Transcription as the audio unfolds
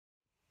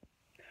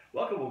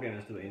Welcome again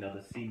to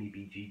another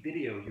CBG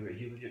video. You are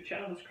here with your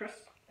channel, it's Chris.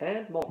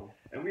 And Morten.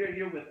 And we are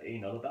here with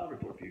another battle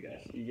report for you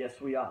guys.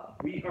 Yes, we are.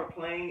 We are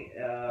playing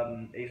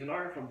a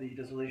scenario from the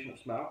Desolation of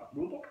Smaug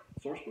rulebook,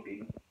 sourcebook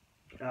even,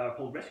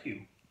 called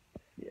Rescue.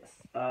 Yes.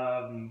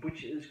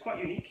 Which is quite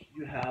unique.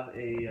 You have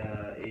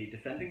a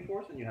defending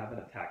force and you have an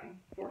attacking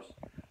force.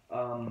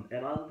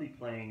 And I'll be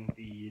playing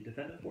the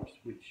defending force,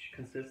 which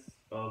consists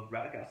of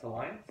Radagast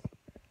Alliance.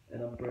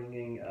 And I'm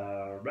bringing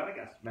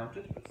Radagast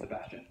mounted with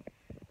Sebastian,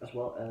 as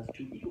well as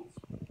 2 eagles.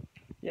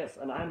 Yes,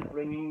 and I'm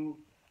bringing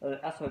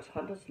Azog's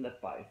hunters led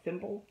by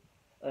Thimble,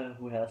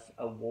 who has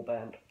a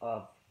warband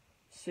of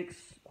 6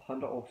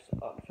 hunter orcs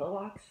on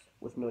Felwarks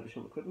with no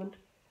additional equipment,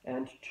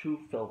 and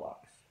 2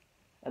 Felwarks.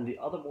 And the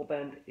other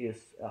warband is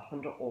a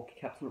hunter orc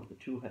captain with a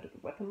 2-headed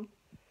weapon,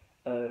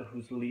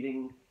 who's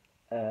leading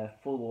a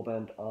full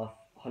warband of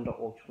hunter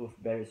orcs with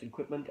various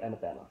equipment and a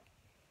banner.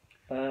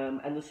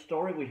 And the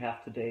story we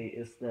have today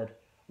is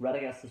that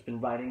Radagast has been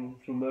riding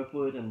through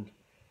Mirkwood and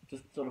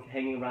just sort of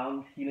hanging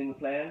around healing the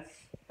players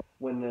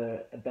when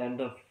a band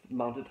of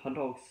mounted hunt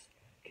orcs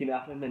came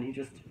after him, and he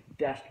just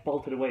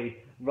bolted away,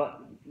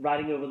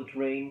 riding over the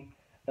terrain,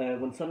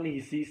 when suddenly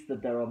he sees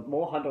that there are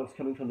more hunt orcs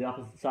coming from the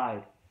opposite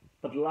side.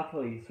 But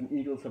luckily some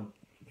eagles are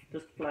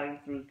just flying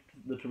through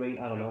the terrain.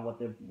 I don't know what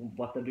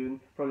they're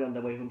doing, probably on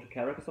their way home to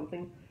Carrick or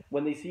something,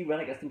 when they see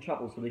Radagast in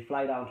trouble, so they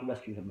fly down to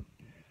rescue him.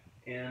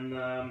 And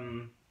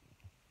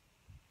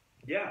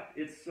yeah,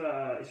 it's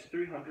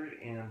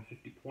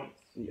 350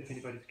 points, yes. If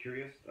anybody's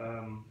curious.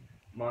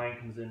 Mine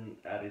comes in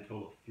at a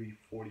total of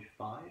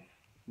 345.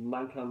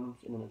 Mine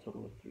comes in at a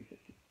total of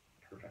 350.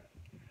 Perfect.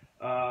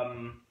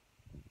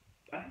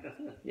 I think that's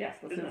it. Yes,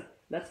 that's it.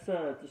 Let's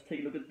just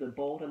take a look at the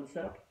board and the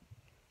setup.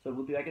 So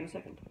we'll be back in a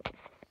second.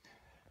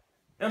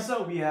 And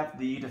so we have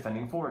the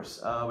defending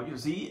force. What you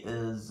see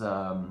is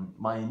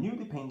my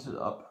newly painted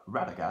up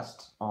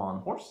Radagast on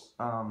horse.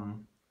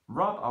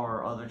 Rob,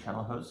 our other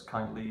channel host,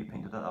 kindly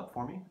painted that up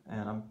for me,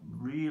 and I'm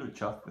really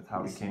chuffed with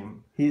how he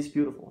came. He's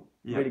beautiful.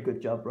 Yeah. Really good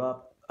job,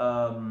 Rob.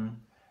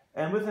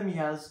 And with him he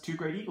has 2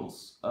 great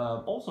eagles,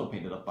 also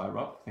painted up by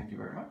Rob. Thank you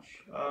very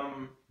much.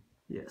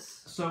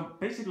 Yes. So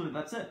basically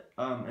that's it.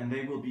 And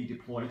they will be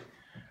deployed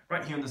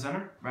right here in the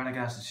center.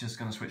 Radagast is just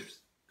going to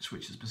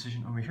switch his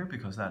position over here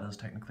because that is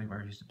technically where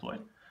he's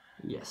deployed.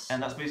 Yes.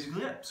 And that's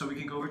basically it. So we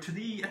can go over to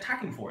the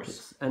attacking force.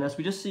 Yes. And as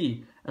we just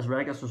see, as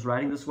Radagast was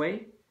riding this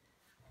way,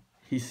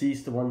 he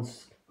sees the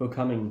ones who are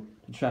coming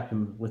to trap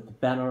him with the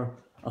banner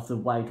of the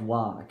White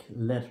Warg,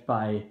 led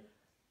by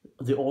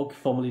the orc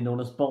formerly known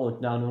as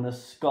Bolg, now known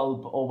as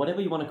Skulb, or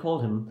whatever you want to call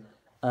him.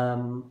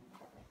 And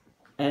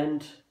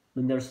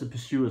then there's the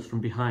pursuers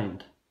from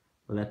behind,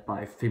 led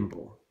by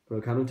Thimble, who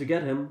are coming to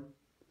get him.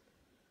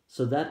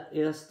 So that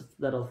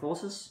are the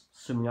forces.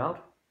 Zooming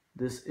out,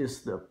 this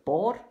is the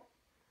board.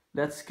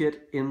 Let's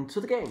get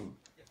into the game.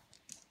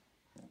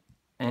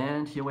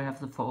 And here we have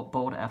the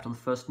board after the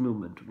first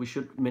movement. We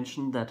should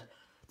mention that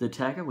the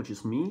attacker, which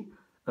is me,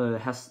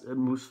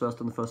 moves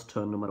first on the first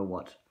turn no matter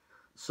what.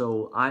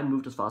 So I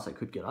moved as far as I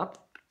could get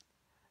up.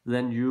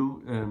 Then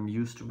you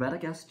used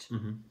Radagast.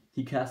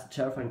 He cast a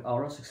terrifying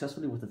aura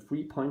successfully with a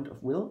 3 point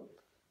of will,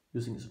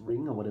 using his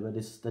ring or whatever it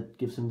is that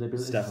gives him the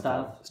ability. Staff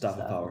of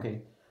power.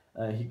 Okay.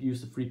 He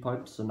used the 3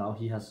 points, so now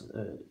he has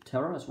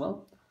terror as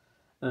well.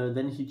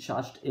 Then he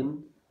charged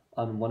in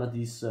on one of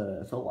these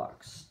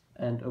Felwarks.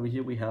 And over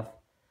here we have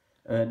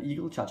an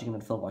eagle charging in a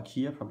Felwark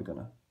here, probably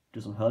gonna do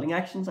some hurling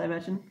actions, I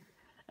imagine.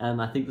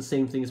 And I think the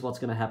same thing is what's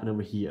gonna happen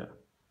over here.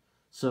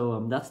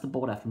 So that's the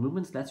board after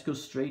movements. Let's go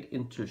straight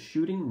into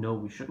shooting. No,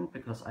 we shouldn't,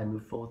 because I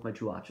moved forward with my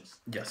 2 archers.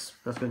 Yes.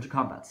 Let's go into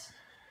combats.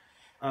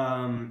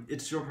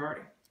 It's your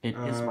priority. It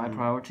is my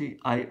priority.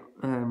 I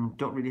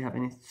don't really have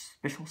any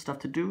special stuff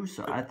to do,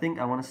 so I think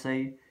I want to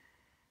say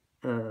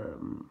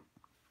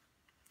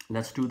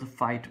let's do the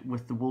fight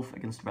with the wolf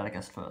against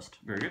Radagast first.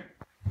 Very good.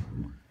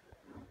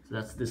 So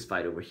that's this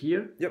fight over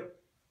here. Yep.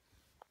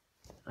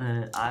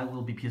 I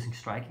will be piercing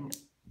striking.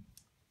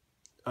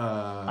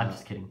 I'm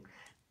just kidding.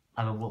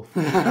 I'm a wolf.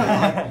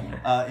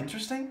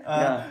 Interesting.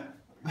 Yeah.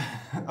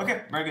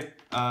 Okay, very good.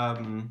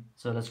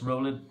 So let's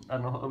roll it, I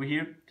don't know, over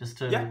here, just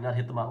to not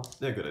hit the models.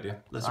 Yeah, good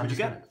idea. Let's I'm see what just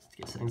you gonna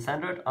get sitting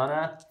standard on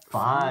a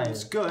 5.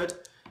 It's good.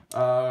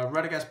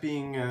 Radagast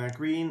being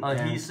green.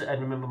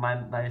 And remember,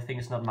 my thing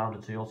is not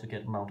mounted, so you also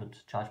get mounted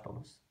charge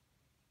bonus.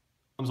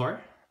 I'm sorry?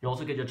 You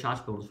also get your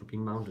charge bonus for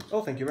being mounted. Oh,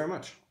 thank you very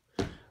much.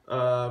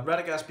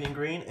 Radagast being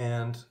green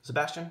and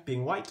Sebastian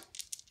being white.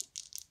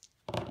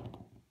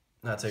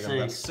 Now take on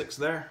that 6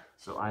 there.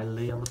 So I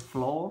lay on the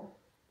floor.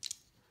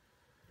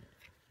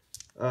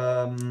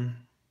 And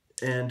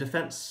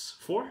defense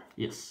 4?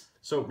 Yes.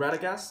 So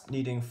Radagast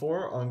needing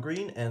 4 on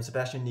green and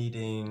Sebastian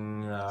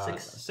needing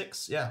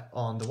 6, yeah,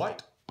 on the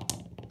white.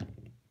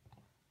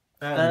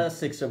 And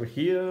 6 over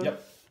here.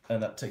 Yep,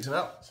 and that takes him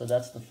out. So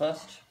that's the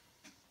first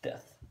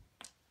death.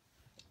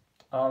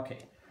 Okay,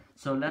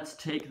 so let's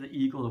take the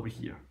eagle over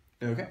here.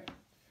 Okay.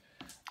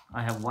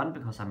 I have 1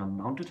 because I'm a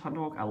mounted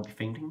hunter orc. I will be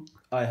fainting.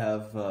 I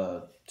have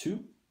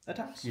 2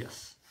 attacks.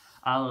 Yes.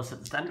 I'll set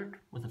the standard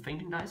with the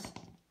fainting dice.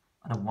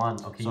 And a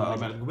 1. Okay. So I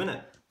automatically win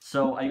it.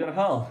 So are you gonna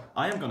hurl?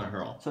 I am gonna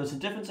hurl. So it's a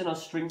difference in our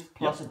strength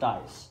plus a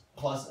dice.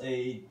 Plus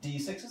a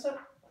d6, is it?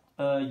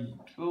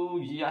 Oh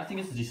yeah, I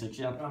think it's a d6.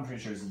 Yeah. I'm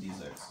pretty sure it's a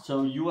d6.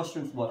 So you are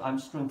strength what? I'm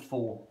strength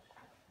 4.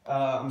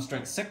 I'm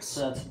strength 6.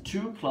 So that's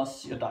 2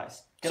 plus your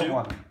dice. Get 2 a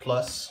 1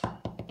 plus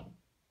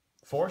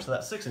 4, so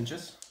that's 6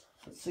 inches.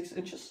 That's 6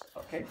 inches.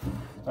 Okay.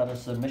 Let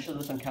us measure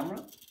this on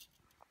camera.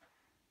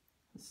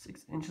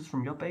 6 inches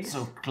from your base.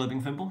 So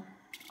clipping Fimble.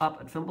 Up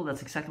at Fimble,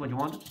 that's exactly what you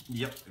wanted.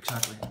 Yep,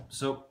 exactly.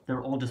 So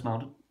they're all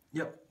dismounted.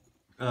 Yep.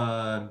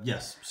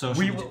 Yes. So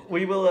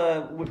we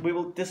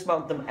will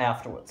dismount them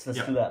afterwards.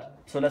 Let's do that.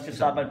 So let's just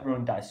start by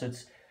rolling dice. So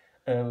it's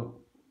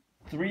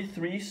 3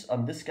 3s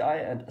on this guy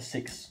and a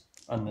 6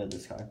 on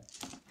this guy.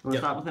 We'll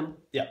start with him.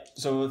 Yeah.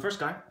 So the first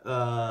guy,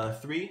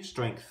 3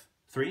 strength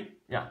 3.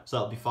 Yeah. So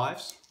that'll be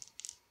 5s.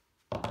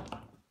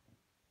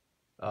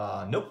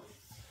 Nope.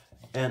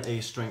 And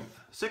a strength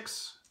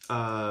 6,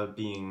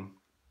 being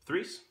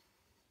 3s.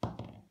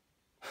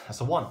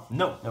 That's a 1.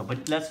 No. No,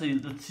 but let's see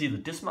the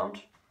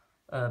dismount.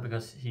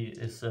 Because he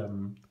is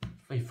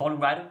he falling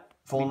rider.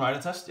 Fallen rider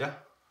test, yeah.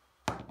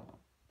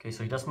 Okay,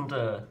 so he doesn't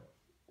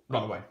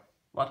run away.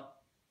 What?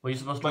 Were you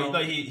supposed to? But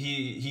no,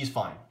 he's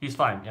fine. He's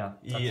fine, yeah.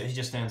 He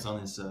just stands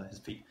on his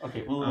feet.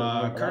 Okay, we'll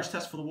curse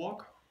test for the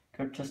walk.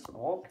 Curse test for the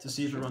walk to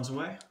see if it runs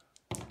away.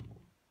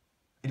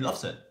 He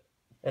loves it.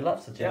 It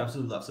loves it, yeah. He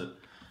absolutely loves it.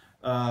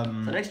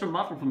 It's an extra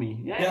model for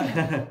me.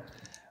 Yeah.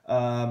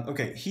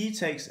 Okay, he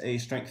takes a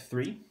strength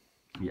 3.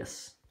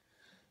 Yes.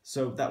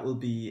 So that will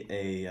be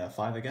a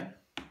 5 again.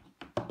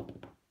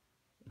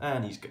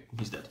 And he's good.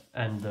 He's dead.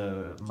 And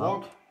the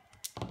walk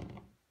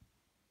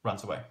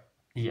runs away.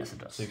 Yes, it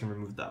does. So you can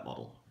remove that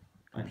model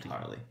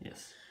entirely.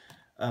 Yes.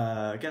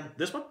 Again,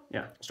 this one.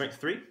 Yeah. Strength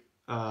 3.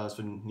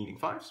 So needing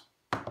 5s.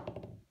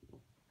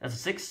 That's a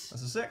 6.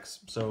 That's a 6.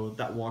 So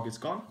that walk is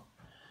gone.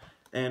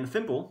 And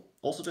Fimble,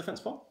 also defense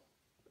 4.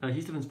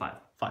 He's defense 5.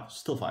 5.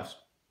 Still 5s.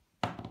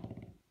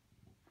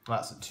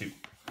 That's a 2.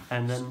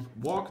 And then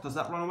walk. Does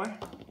that run away?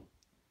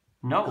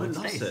 No, it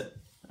stays. It.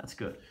 That's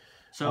good.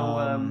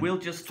 So we'll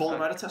just fallen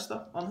rider test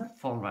though on her.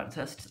 Fallen rider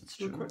test. That's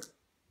true. Quick.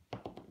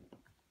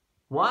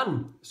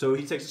 1. So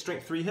he takes a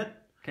strength 3 hit.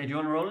 Okay, do you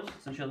want to roll it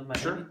since you're the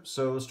Sure.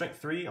 So strength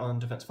 3 on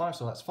defense 5.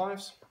 So that's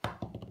 5s.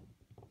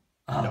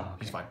 Oh, no, okay.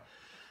 he's fine.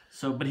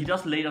 So, but he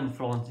does lay on the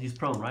floor and he's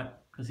prone, right?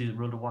 Because he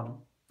rolled a 1.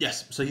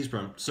 Yes. So he's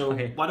prone. So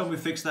why don't we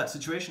fix that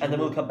situation? And then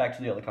we'll come back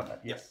to the other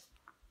combat. Yes.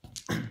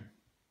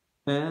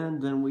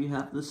 And then we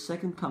have the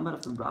second combat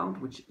of the round,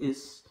 which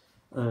is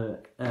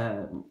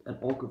an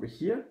orc over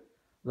here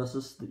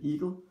versus the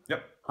eagle.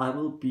 Yep. I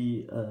will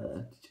be,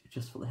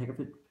 just for the heck of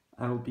it,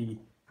 I will be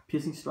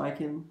piercing strike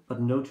him,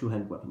 but no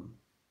two-hand weapon.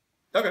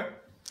 Okay.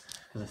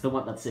 Because I still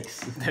want that 6.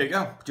 There you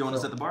go. Do you want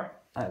to set the bar?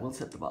 I will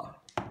set the bar.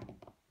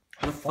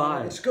 And a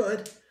 5. It's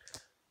good.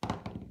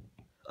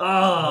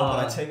 Oh,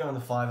 but I take on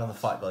the 5 on the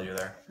fight value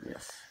there.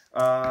 Yes.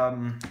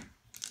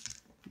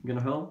 You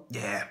gonna hurl?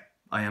 Yeah,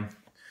 I am.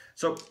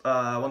 So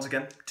once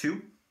again,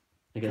 2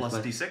 plus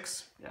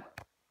d6. Yeah.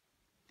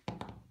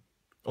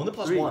 Only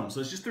plus 3. 1, so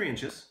it's just 3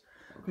 inches.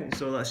 Okay.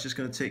 So that's just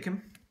gonna take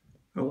him.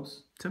 Oh,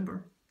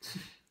 timber.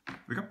 There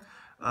we go.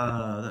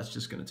 That's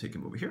just gonna take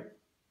him over here.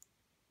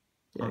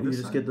 Yeah, you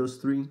just get those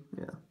 3.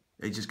 Yeah.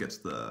 He just gets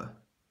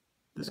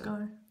this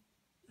guy.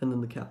 And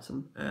then the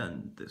captain.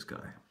 And this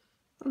guy.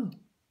 Oh.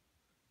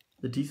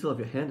 The detail of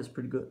your hand is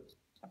pretty good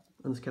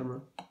on this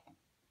camera.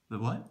 The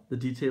what? The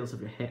details of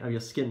your hand, of your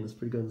skin is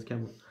pretty good on this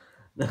camera.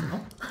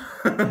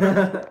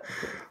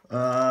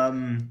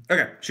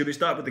 Okay, should we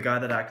start with the guy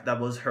that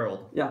was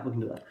hurled? Yeah, we can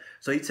do that.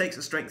 So he takes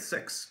a strength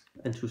 6.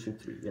 And 2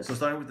 strength 3, yes. So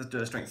starting with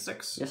the strength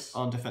 6. Yes.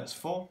 On defense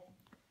 4.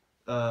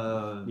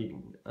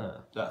 Needing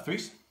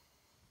 3s.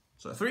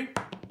 So 3.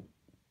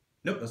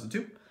 Nope, that's a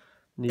 2.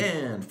 Need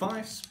and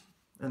 5s.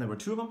 And there were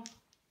 2 of them.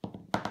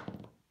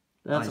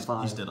 That's a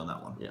 5. He's dead on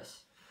that one.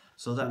 Yes.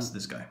 So that's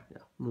this guy.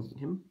 Yeah, moving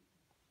him.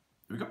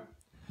 Here we go.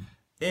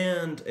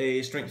 And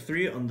a strength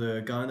 3 on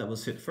the guy that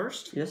was hit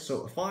first. Yes.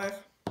 So a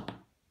 5.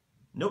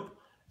 Nope.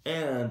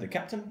 And the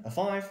captain, a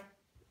 5.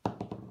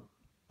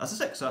 That's a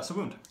 6, so that's a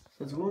wound.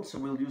 That's a wound, so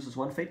we'll use this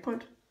 1 fate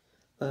point.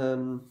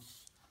 Nope.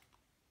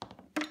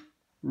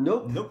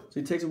 Nope. So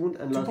he takes a wound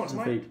and loses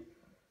a fate.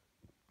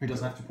 He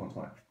doesn't have 2 points,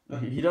 why?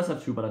 He does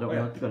have 2, but I don't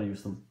know if he's gonna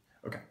use them.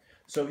 Okay.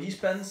 So he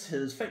spends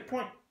his fate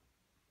point,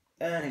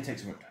 and he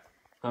takes a wound.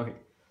 Okay.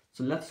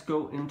 So let's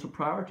go into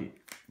priority.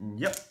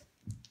 Yep.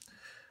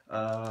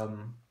 I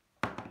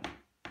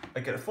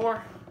get a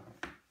 4.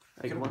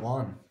 I get a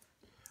 1.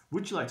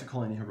 Would you like to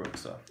call any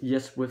heroics, sir?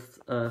 Yes, with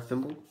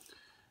Fimble.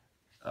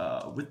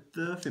 With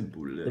the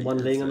Fimble. The one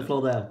laying on the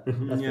floor there.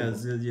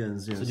 yes. So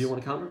do you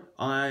want to counter?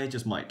 I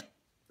just might.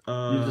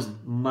 You just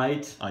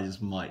might? I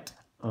just might.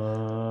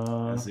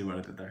 Let's see what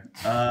I did there.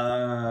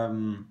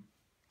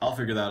 I'll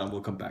figure that out and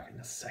we'll come back in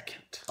a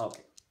second.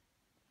 Okay.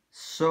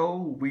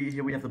 So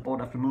here we have the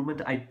board after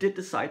movement. I did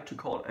decide to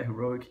call a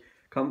heroic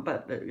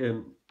combat.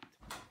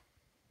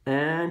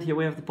 And here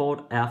we have the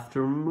board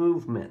after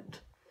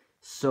movement.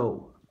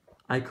 So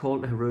I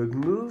called a heroic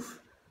move,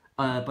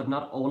 but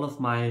not all of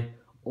my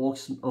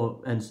Orcs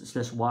and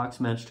slash Wargs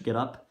managed to get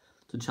up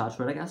to charge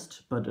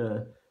Radagast, but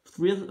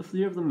three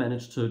of them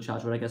managed to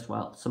charge Radagast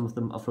while some of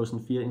them are frozen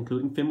fear,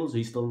 including Fimble, so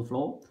he's still on the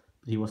floor,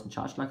 but he wasn't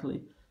charged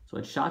luckily. So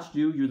I charged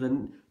you, you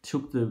then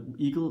took the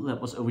eagle that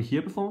was over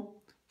here before,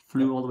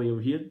 flew all the way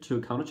over here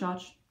to counter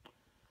charge.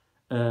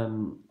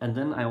 And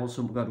then I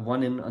also got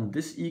one in on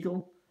this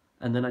eagle,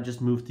 and then I just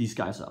moved these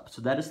guys up.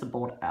 So that is the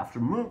board after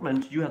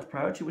movement. You have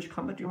priority. Which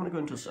combat do you want to go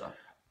into, sir?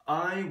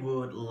 I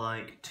would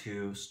like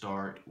to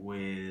start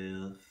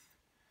with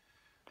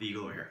the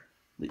eagle over here.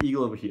 The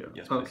eagle over here.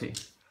 Yes, please. Okay.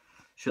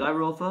 Should I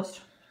roll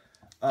first?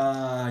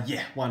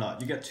 Yeah, why not?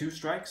 You get 2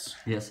 strikes.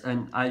 Yes,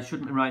 and I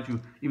should remind you,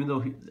 even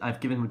though I've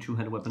given him a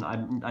two-handed weapon,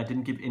 I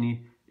didn't give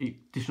any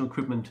additional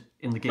equipment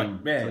in the game.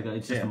 Right. So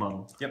it's just a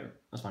model. Yep,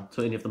 that's fine.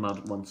 So any of them out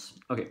at once.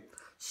 Okay.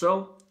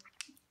 So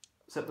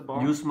Set the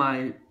bar. use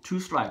my 2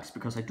 strikes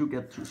because I do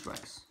get 2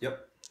 strikes.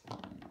 Yep.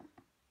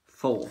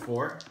 4.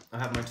 4. I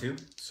have my 2,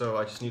 so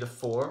I just need a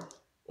 4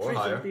 or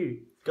higher.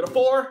 3. Get a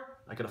 4.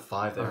 I get a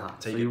 5 there. So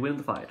Take it. you win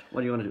the fight.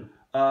 What do you want to do?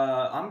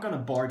 I'm gonna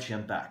barge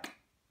him back,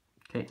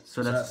 Okay,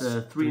 so that's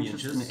 3 3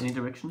 inches in any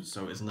direction.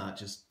 so it's not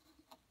just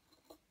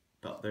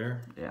about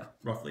there, Yeah.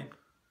 roughly.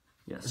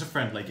 Yes. It's a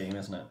friendly game,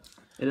 isn't it?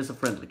 It is a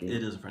friendly game.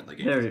 It is a friendly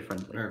game. Very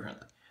friendly. Very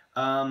friendly.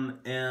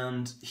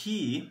 And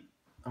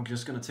I'm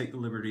just gonna take the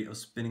liberty of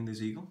spinning this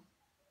eagle.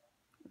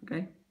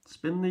 Okay.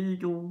 Spin the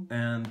eagle.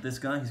 And this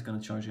guy, he's gonna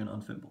charge in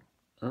on Fimble.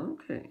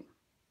 Okay.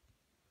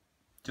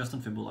 Just on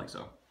Fimble, like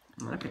so.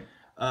 Okay.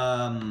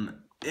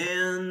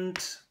 And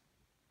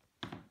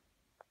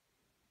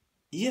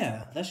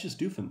yeah, let's just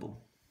do Fimble.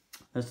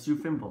 Let's do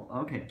Fimble.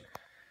 Okay.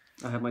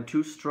 I have my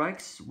 2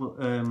 strikes. Well,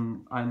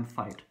 I'm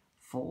fight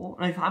 4.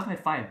 No, if I'm fight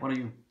 5, what are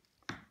you?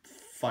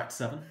 Fight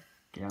 7.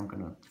 Okay, I'm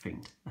gonna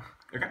faint.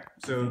 Okay,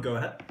 so go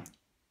ahead.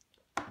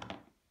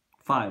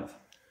 5.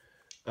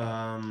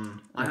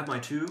 I have my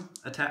 2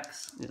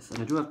 attacks. Yes,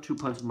 and I do have 2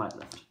 points of might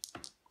left.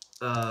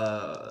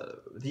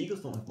 The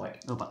eagles don't have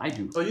might. No, but I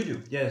do. Oh, you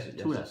do. Yes,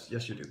 Two less.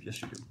 yes, you do.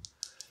 Yes, you do.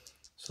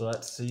 So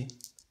let's see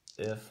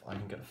if I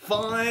can get a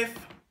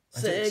 5.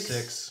 I take 6.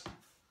 6.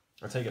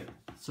 I'll take it.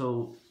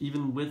 So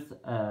even with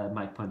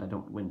might point, I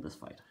don't win this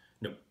fight.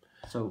 Nope.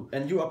 So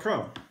And you are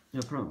prone.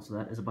 you're prone, so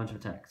that is a bunch of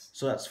attacks.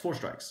 So that's 4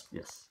 strikes.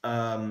 Yes.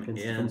 And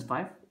Defense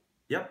 5.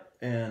 yep.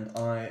 And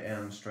I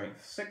am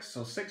strength 6.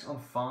 So 6 on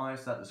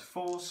 5. That is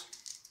 4s.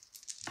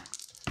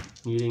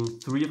 Needing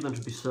 3 of them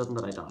to be certain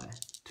that I die.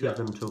 2 of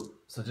Yeah. them to.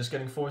 So just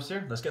getting 4s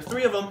here. Let's get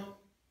 3 of them.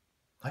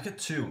 I get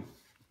 2.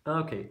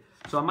 Okay,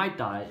 so I might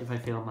die if I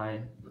fail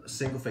my.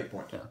 Single fate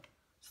point. Yeah.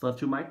 Still have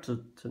 2 might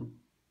to.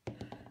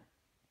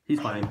 He's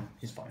fine.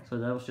 He's fine. So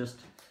that was just.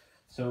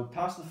 So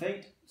pass the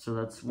fate. So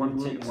that's 1 Take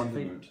wound, a 1 single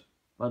fate. wound.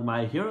 But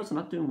my heroes are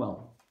not doing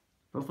well.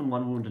 Both on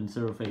 1 wound and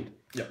 0 fate.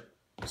 Yep.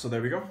 So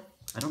there we go.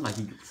 I don't like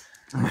eagles.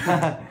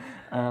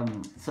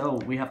 So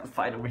we have the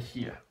fight over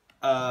here.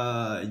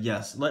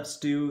 Yes. Let's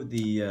do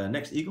the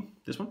next eagle.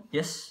 This one.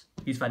 Yes,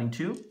 he's fighting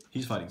 2.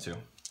 He's fighting 2.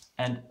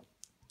 And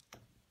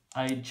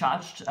I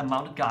charged a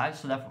mounted guy,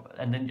 so therefore,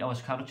 and then I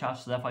was counter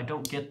charged, so therefore I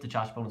don't get the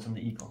charge bonus on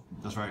the eagle.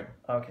 That's right.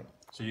 Okay.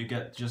 So you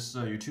get just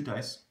your 2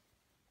 dice.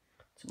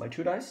 So my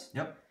 2 dice.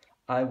 Yep.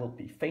 I will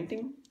be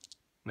fainting.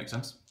 Makes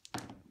sense.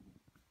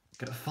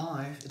 Get a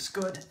 5. It's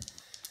good.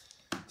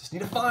 Just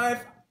need a 5.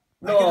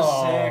 I get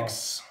a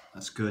 6.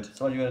 That's good.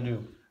 So what are you gonna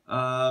do?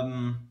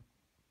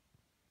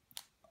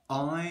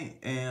 I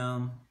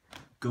am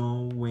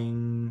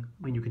going.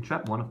 I mean, you can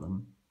trap one of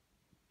them.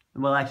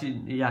 Well,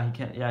 actually, yeah, he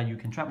can. Yeah, you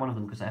can trap one of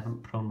them because I have a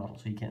prone model,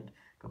 so he can't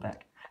go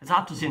back. It's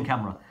hard to see on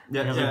camera.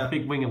 Yeah, There's yeah. a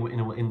big wing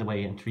in the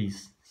way and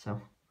trees. So.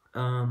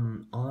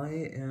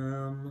 I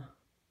am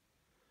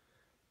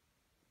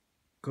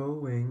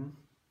going.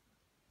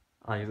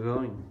 Are you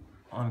going?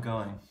 I'm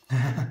going.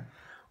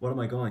 What am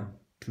I going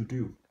to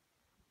do?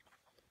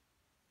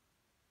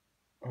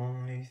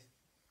 I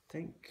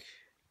think.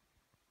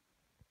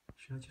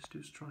 Should I just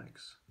do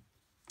strikes?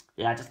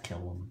 Yeah, just kill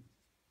them.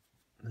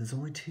 There's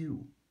only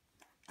 2.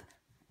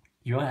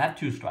 You only have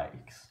 2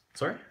 strikes.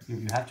 Sorry?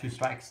 You have 2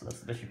 strikes, so that's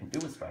the best you can do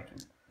with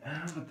striking.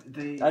 But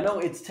they. I know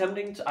it's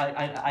tempting.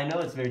 I know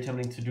it's very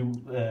tempting to do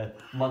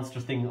monster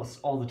things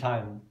all the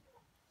time.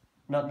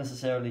 Not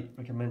necessarily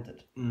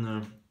recommended.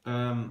 No.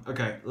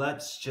 Okay,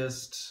 let's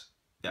just.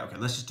 Yeah, okay,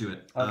 let's just do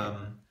it. Okay.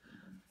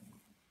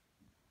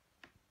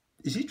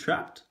 Is he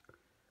trapped?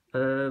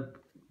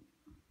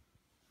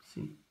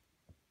 See,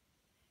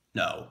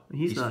 No.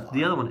 he's not. fine.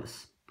 The other one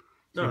is.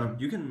 No,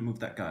 you can move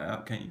that guy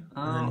out, can't you?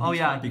 And then Oh he's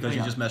yeah, fine because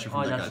you just measure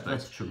from that that's, guy's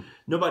place. that's true.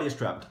 Nobody is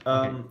trapped.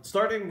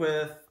 Starting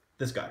with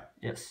this guy.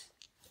 Yes.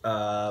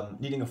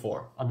 Needing a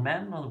 4. On the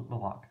man or the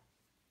walk?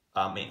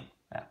 Me.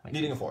 Yeah. makes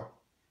Needing a sense. 4.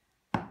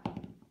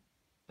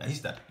 Yeah, he's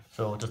dead.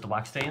 So does the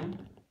walk stay in?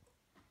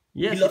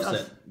 Yes, He loves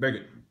does. it. Very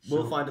good.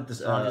 We'll So- find it this.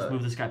 So I'll just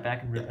move this guy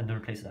back and, and then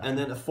replace it. And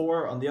then a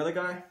 4 on the other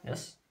guy.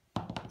 Yes.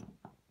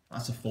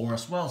 That's a 4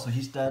 as well, so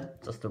he's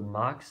dead. Does the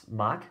mark? Does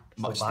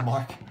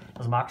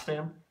Mark stay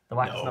in? The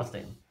mark No. does not stay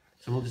in.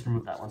 So we'll just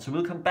remove that one. So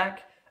we'll come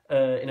back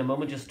in a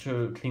moment just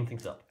to clean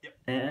things up. Yep.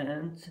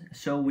 And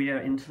so we are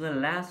into the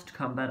last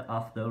combat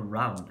of the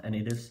round, and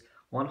it is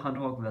One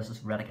Hunter Orc versus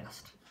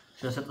Radagast.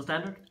 Should I set the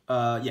standard?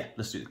 Yeah,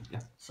 let's do it.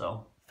 Yeah.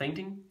 So,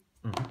 fainting.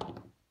 Mm-hmm.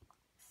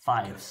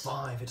 5.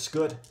 5, it's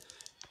good.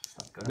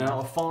 Not good Now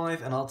enough. a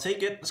 5, and I'll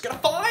take it. Let's get a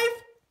 5!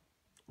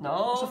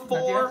 No, It's a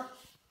 4.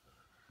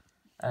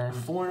 And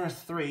 4 and a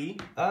 3.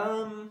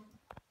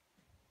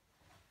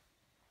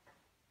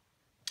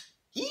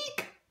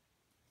 Eek!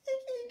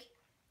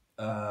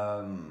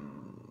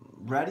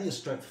 Ratty is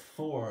strength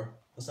 4.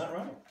 Is that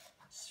right?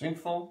 strength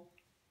 4.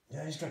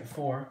 Yeah, he's strength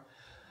 4.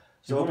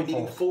 So So we'll we'll be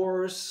needing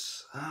four.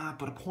 4s.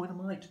 But a point of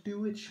might to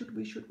do it. Should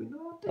we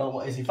not? Oh,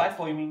 what, is he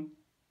 5-4 you mean?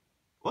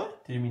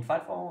 What? Did you mean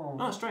 5-4?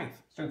 No,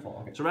 strength. Strength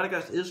 4, okay. So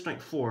Radagast is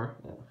strength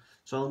 4. Yeah.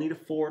 So I'll need a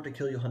 4 to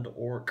kill your Hunter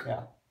Orc.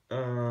 Yeah.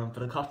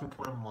 But it cost me a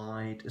point of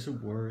might. Is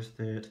it worth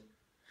it?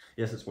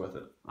 Yes, it's worth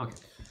it. Okay.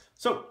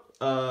 So,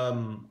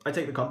 I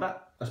take the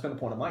combat. I spend a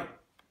point of might.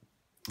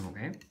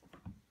 Okay.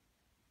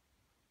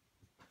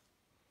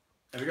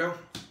 There we go.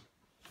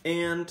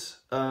 And,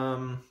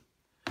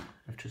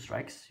 You have 2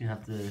 strikes. You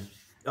have the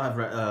I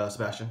have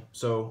Sebastian.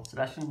 So,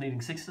 Sebastian needing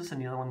 6s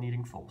and the other one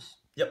needing 4s.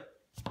 yep.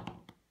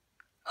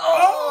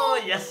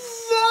 Oh,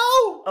 yes!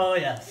 No! Oh,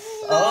 yes!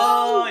 No!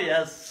 Oh,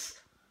 yes!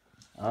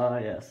 Oh,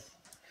 yes.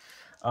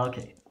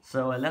 Okay,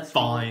 so let's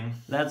Fine.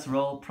 Let's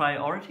roll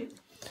priority.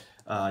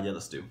 Yeah,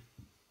 let's do.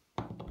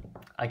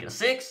 I get a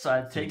 6, so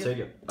I take it. Take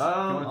it. You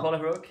want to call it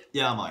heroic?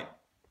 Yeah, I might.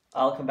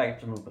 I'll come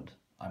back to movement.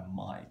 I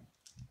might.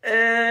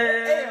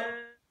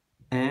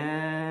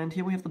 And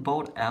here we have the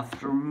board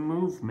after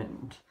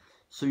movement.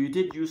 So you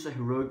did use a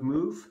heroic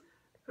move.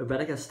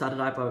 Radagast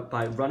started out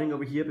by running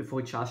over here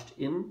before he charged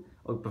in,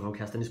 or before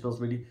casting any spells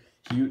really.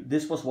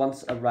 This was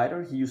once a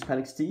rider, he used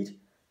Panic Steed.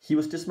 He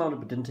was dismounted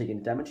but didn't take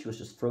any damage, he was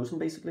just frozen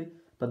basically,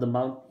 but the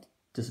mount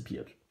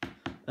disappeared.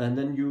 And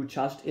then you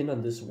charged in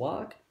on this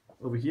Warg.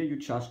 Over here you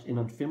charged in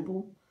on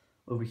Fimble.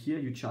 Over here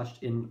you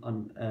charged in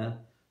on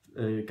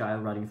a guy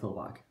riding a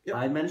Warg. Yep.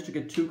 I managed to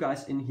get 2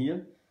 guys in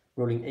here,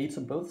 rolling 8s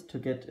on both to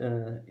get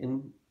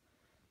in,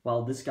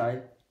 while this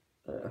guy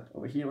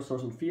over here was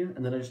Source and Fear,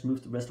 and then I just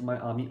moved the rest of my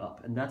army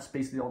up. And that's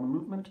basically all the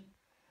movement.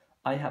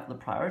 I have the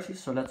priority,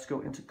 so let's go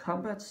into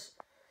combats,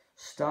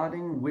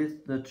 starting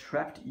with the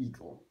Trapped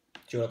Eagle.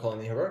 Do you want to call in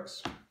the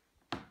heroics?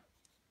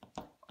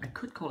 I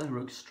could call it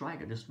Heroic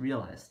Strike, I just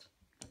realized.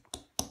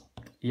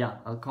 Yeah,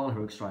 I'll call it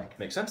Heroic Strike.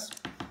 Makes sense.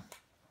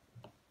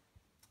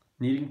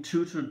 Needing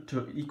 2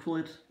 to equal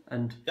it,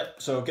 and... Yep,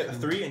 so get the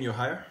 3 and you're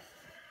higher.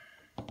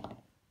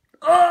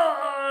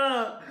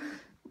 Ah!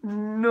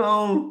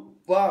 No!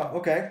 Wow,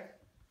 okay.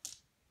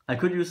 I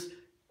could use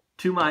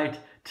 2 might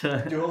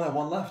to... You only have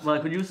 1 left. Well, I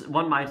could use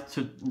 1 might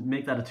to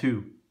make that a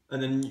 2.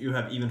 And then you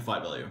have even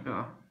fight value.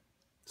 Yeah.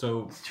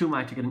 So It's 2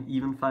 might to get an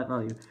even fight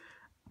value.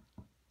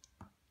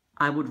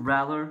 I would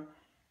rather...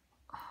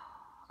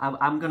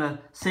 I'm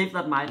gonna save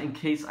that might in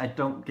case I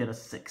don't get a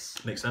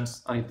 6. makes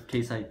sense. In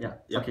case I... Yeah.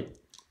 Yep. Okay.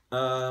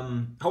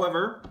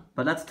 However,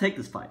 But let's take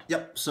this fight.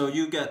 yep. So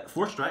you get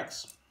 4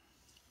 strikes.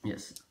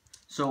 Yes.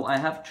 So I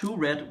have 2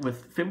 red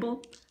with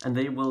Fimble, and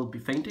they will be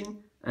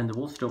fainting, and the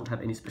wolves don't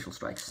have any special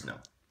strikes. No.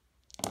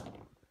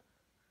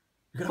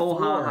 You got 4 a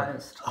 4.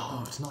 highest.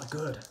 Oh, it's not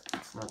good.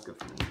 It's not good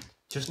for me.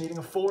 Just needing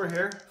a 4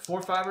 here.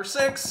 4, 5, or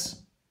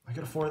 6. I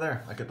get a 4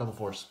 there. I get double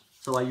 4s.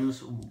 So I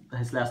use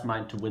his last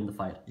might to win the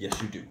fight.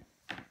 Yes, you do.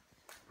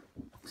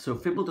 So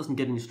Fimble doesn't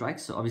get any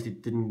strikes, so obviously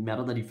it didn't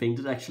matter that he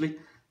fainted actually.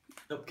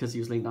 Nope. Because he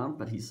was laying down,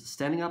 but he's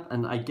standing up,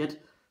 and I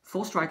get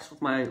 4 strikes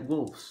with my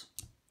wolves.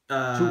 2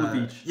 with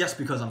each. Yes,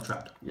 because I'm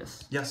trapped.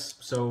 Yes. Yes.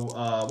 So,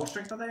 what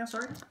strength are they? I'm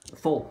sorry.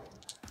 4.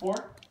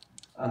 4.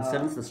 And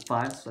 7's there's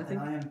 5s, I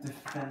think. I am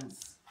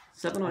defense.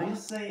 7 or 8?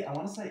 I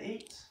want to say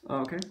 8.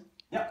 Oh, okay.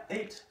 Yep,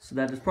 8. So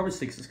that is probably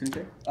 6s, can you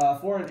say?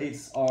 4 and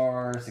 8s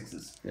are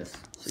 6s. Yes.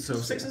 So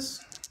 6s.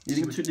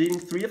 Needing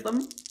 3 of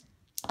them.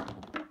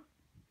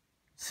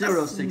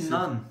 0 6s.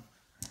 None.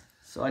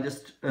 So I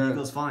just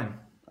Eagle's fine.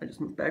 I just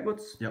move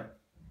backwards. Yep.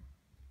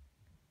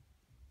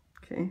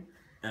 Okay.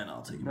 And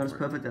I'll take Not as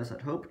perfect as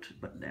I'd hoped,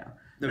 but yeah.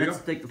 There we Let's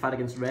go. take the fight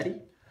against Ratty.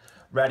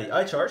 Ratty,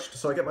 I charged,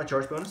 so I get my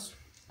charge bonus.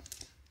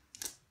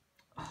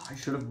 Oh, I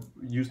should have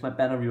used my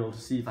banner roll to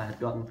see if I had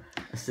gotten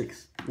a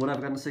 6. Would I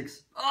have gotten a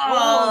 6?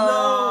 Oh,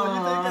 no! You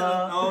didn't get it.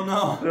 Oh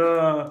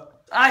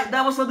no!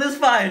 That was for this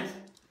fight!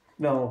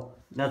 No,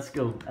 let's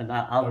go. And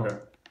I'll Okay.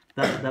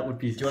 that would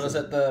be. Do you want to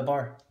set the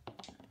bar?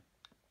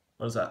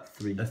 What is that?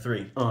 3. A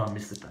 3. Oh, I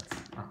missed it.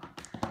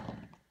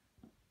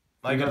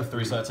 I got a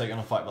 3, so I take on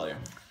a fight value.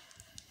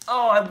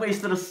 Oh, I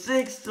wasted a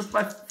 6 just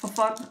for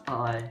fun.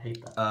 Oh, I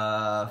hate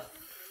that.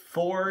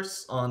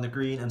 4s on the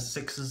green and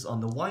 6s on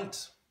the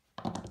white.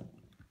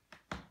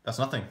 That's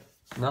nothing.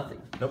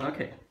 Nothing. Nope.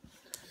 Okay.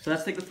 So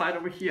let's take the fight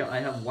over here. I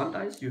have 1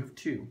 dice, you have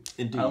 2.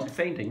 Indeed. I'll be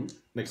fainting.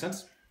 Makes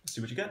sense. Let's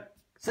see what you get.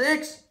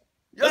 6!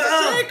 That's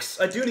a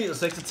 6! I do need a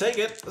 6 to take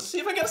it. Let's see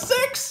if I get a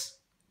 6!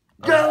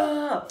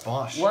 Yeah!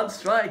 Bosh. 1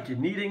 strike, you're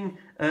needing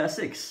a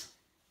 6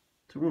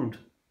 to wound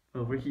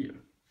over here.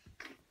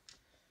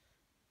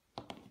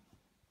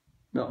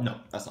 No. No,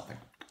 that's nothing.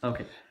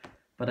 Okay.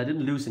 But I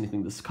didn't lose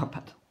anything this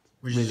combat.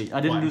 Which is Really. I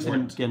didn't quite lose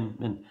anything important.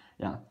 again.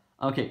 Yeah.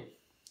 Okay.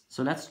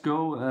 So let's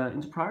go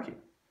into priority.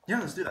 Yeah,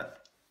 let's do that.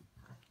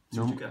 See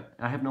No, what you get.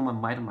 I have no more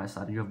might on my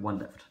side. You have 1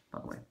 left, by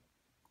the way.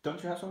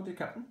 Don't you have something to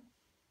captain?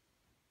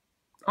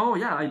 Oh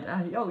yeah,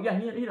 oh yeah,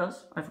 he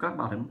does. I forgot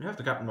about him. You have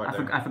the captain right I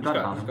there. forgot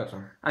about You've him. got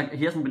some.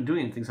 He hasn't been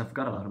doing anything, so I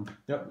forgot about him.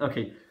 Yep.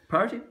 Okay,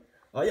 priority.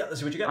 Oh yeah, let's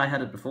see what you get. I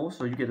had it before,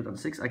 so you get it on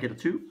 6. I get a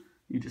 2.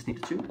 You just need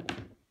a 2.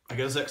 I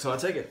get a 6, so I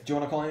take it. Do you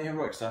want to call any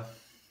heroics then?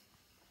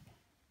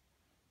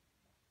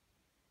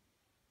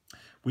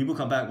 We will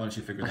come back once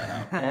you figure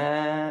that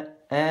out.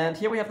 And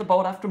here we have the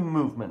board after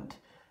movement.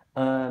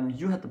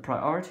 You had the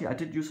priority. I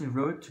did use a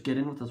heroic to get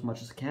in with as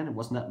much as I can. It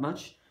wasn't that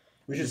much.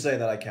 We should say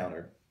that I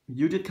countered.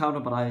 You did counter,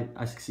 but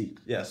I succeed.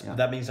 Yes, Yeah.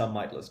 that means I'm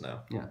mightless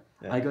now. Yeah.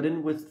 Yeah. I got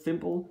in with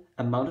Thimble,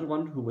 a mounted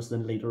one who was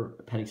then later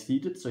panic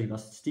steeded, so he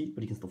lost his steed,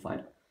 but he can still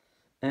fight.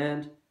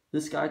 And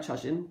this guy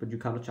charged in, but you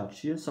counter charge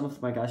here. Some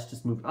of my guys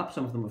just moved up,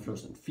 some of them were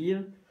frozen in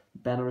fear.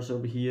 Banner is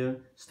over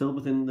here, still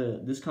within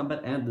this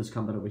combat and this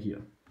combat over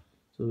here.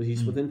 So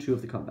he's within 2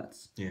 of the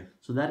combats. Yeah.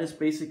 So that is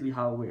basically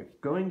how we're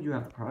going. You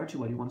have the priority.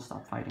 Where do you want to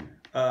start fighting?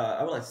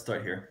 I would like to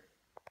start here.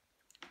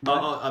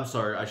 Oh, I'm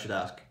sorry, I should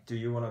ask. Do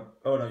you want to...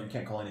 Oh no, you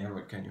can't call any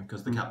heroic, can you?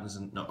 Because the captain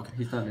isn't... No, okay.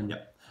 He's not in.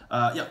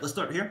 Yeah. Yeah, let's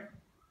start here.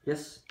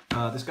 Yes.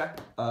 This guy.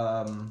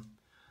 I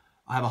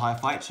have a high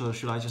fight, so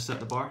should I just set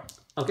the bar?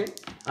 Okay.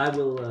 I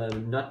will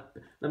not...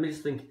 Let me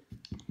just think.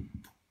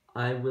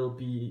 I will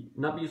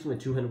not be using my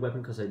 2-handed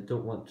weapon because I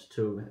don't want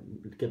to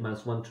get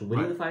 -1 to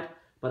win the fight,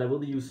 but I will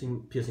be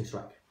using Piercing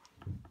Strike.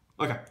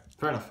 Okay,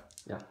 fair enough.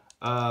 Yeah.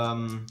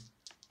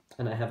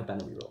 And I have a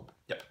banner reroll.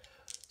 Yep.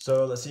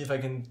 So let's see if I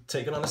can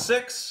take it on a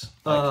 6.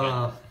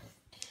 I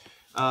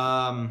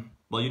can.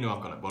 Well, you know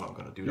what I'm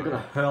gonna do. You're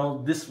gonna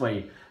hurl this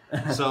way.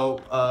 So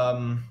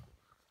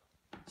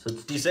so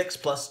it's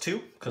d6 plus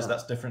 2, because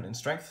that's different in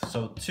strength. So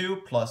 2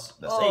 plus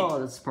that's 8. Oh,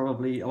 that's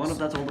probably. I wonder if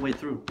that's all the way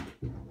through.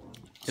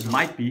 It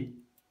might be.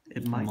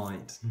 It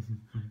might.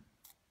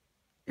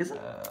 Is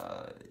it?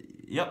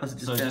 Yep.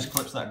 So it just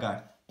clips that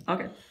guy.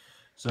 Okay.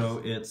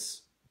 So it's.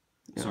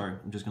 Sorry,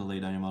 I'm just gonna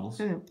lay down your models.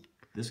 Yeah.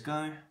 This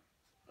guy.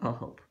 I'll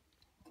help.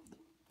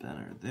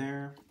 Banner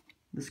there.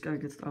 This guy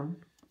gets down.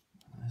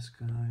 This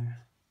guy.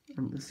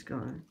 And this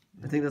guy.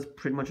 I think that's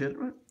pretty much it,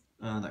 right?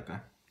 That guy.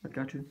 That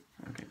guy too.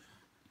 Okay.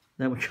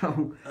 There we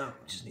go. Oh,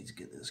 just need to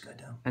get this guy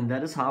down. And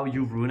that is how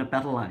you ruin a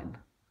battle line.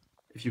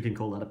 If you can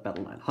call that a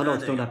battle line.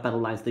 Hunters don't have battle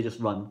lines, they just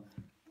run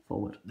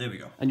forward. There we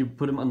go. And you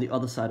put him on the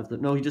other side of the...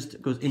 No, he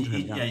just goes into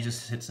him. Yeah, he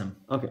just hits him.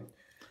 Okay.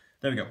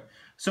 There we go.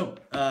 So,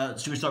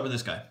 should we start with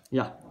this guy?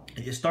 Yeah.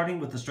 You're starting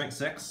with the strength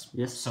 6.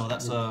 Yes. So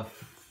that's a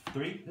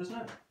 3, isn't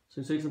it?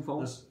 So 6 and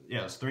 4?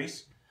 Yeah, it's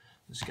 3s.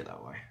 Let's get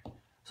that way.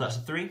 So that's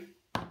a 3.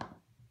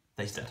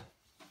 He's dead.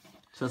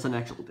 So that's an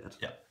actual dead.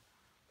 Yeah.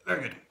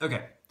 Very good.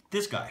 Okay.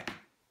 This guy.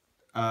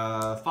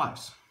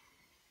 5s.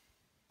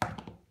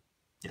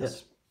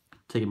 Yes. Dead.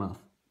 Take him off.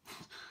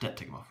 Dead,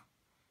 take him off.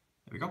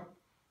 There we go.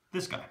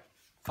 This guy.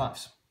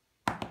 5s.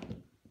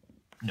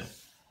 No.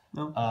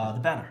 No. The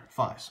banner.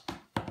 5s.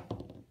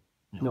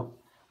 No.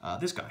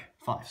 This guy.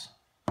 5s.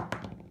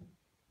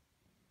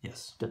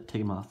 Yes. Dead,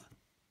 take him off.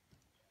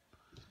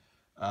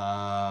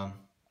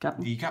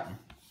 Captain. The captain.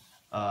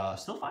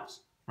 Still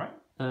 5s, right?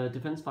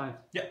 Defense 5.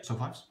 Yeah, so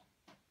 5s.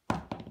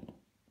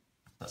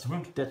 That's the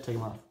wound. Dead, take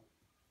him off.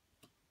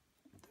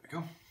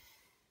 There we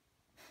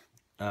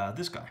go.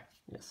 This guy.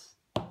 Yes.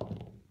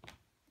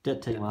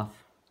 Dead, take him off.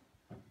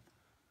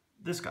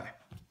 This guy.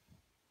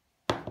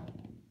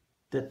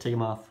 Dead, take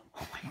him off.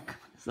 Oh my god.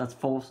 So that's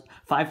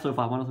 5 so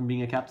far, one of them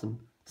being a captain.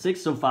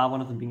 6 so far,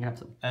 one of them being a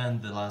captain.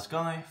 And the last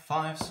guy.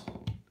 5s.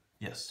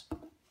 Yes.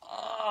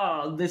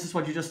 Oh, this is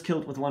what you just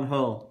killed with 1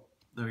 hurl.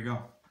 There we go.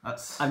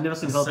 That's. I've never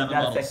seen hurl be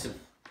that effective.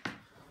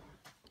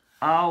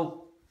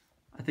 Ow.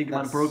 I think it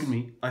might have broken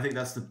me. I think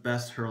that's the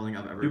best hurling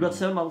I've ever You got done.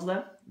 7 models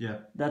there? Yeah.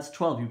 That's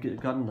 12 you've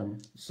gotten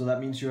them. So that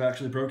means you're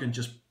actually broken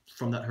just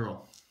from that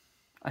hurl.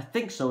 I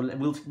think so.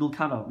 We'll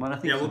count out. But I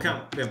think Yeah, we'll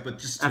count. Yeah, but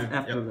just to,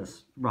 after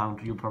this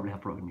round, you'll probably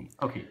have broken me.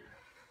 Okay.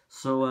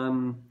 So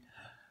I'm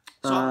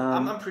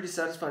pretty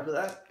satisfied with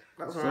that.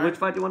 That's so which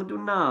fight do you want to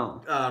do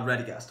now?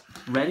 Radagast.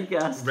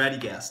 Radagast.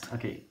 Radagast.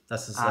 Okay.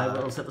 That's his. I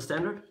will set the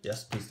standard.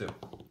 Yes, please do.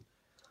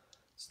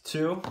 It's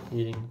 2.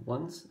 Hitting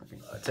once. Okay.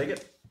 Take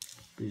it.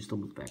 But you still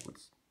move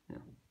backwards. Yeah.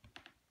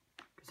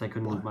 Because I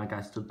couldn't move my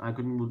guys to. I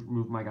couldn't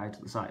move my guy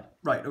to the side.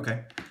 Right.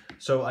 Okay.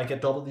 So I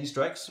get double these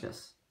strikes.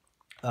 Yes.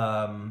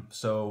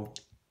 So.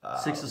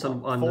 6 is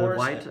on the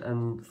white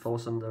and 4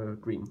 is on the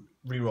green.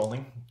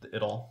 Rerolling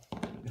it all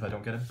if I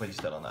don't get him, but he's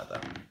dead on that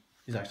though.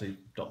 He's actually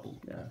doubled.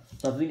 Yeah.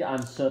 So I think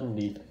I'm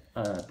certainly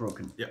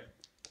broken. Yeah.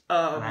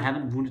 And I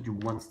haven't wounded you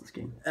once this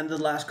game. And the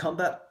last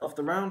combat of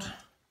the round.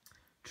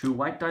 2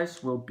 white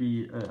dice will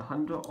be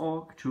Hunter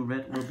Orc, 2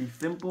 red will be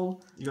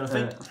Thimble. You're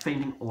gonna feint?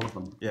 Feigning all of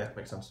them. Yeah,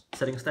 makes sense.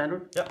 Setting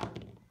standard? Yep.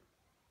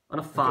 On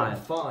a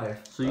 5.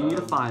 5. So you need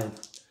a 5.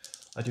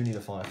 I do need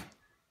a 5.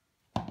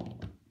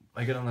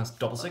 I get on as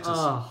double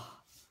 6s.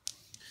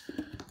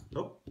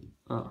 Nope.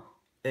 Oh.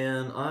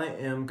 And I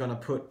am gonna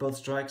put both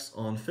strikes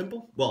on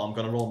Fimble. Well, I'm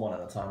gonna roll 1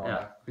 at a time.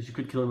 Yeah, but you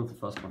could kill him with the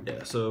first one.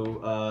 Yeah,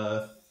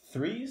 so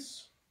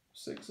 3s,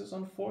 6s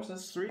on 4s,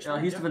 that's 3.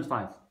 He's defense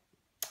 5.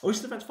 Oh, he's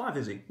defense 5,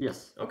 is he?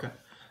 Yes. Okay.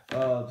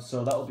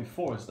 So that will be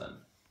 4s then.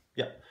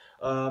 Yeah.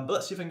 But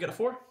let's see if I can get a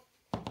 4.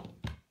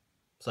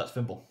 So that's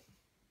Fimble.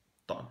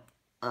 Done.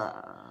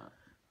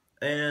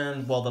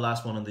 And, well, the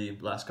last one on the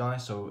last guy,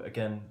 so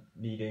again,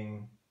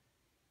 needing...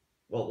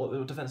 Well,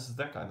 what defense is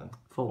that guy then?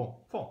 4.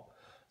 4.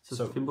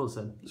 So Fimble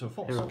said... So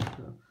 4. Hero.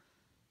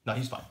 No,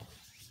 he's fine.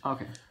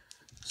 Okay.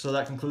 So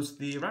that concludes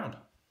the round.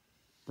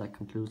 That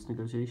concludes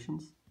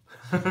negotiations.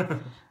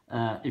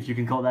 If you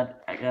can call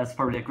that, that's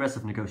probably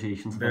aggressive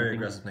negotiations. Very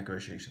aggressive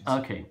negotiations.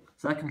 Okay,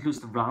 so that concludes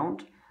the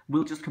round.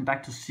 We'll just come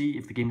back to see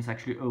if the game is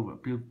actually over.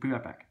 Be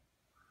right back.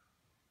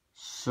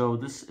 So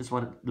this is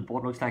what the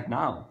board looks like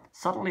now.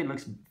 Suddenly it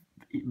looks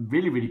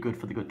really, really good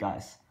for the good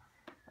guys.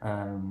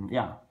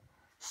 Yeah.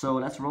 So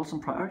let's roll some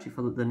priority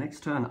for the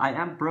next turn. I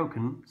am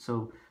broken,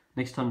 so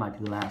next turn might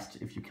be the last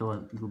if you kill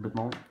a little bit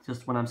more.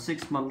 Just when I'm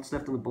 6 months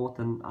left on the board,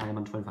 then I am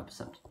on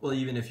 25%. Well,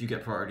 even if you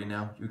get priority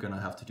now, you're going to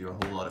have to do a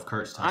whole lot of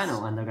courage tests. I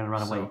know, and they're going to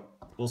run away.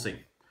 We'll see.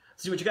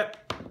 Let's see what you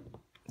get.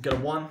 Get a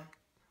 1.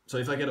 So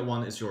if I get a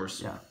 1, it's yours.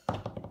 Yeah.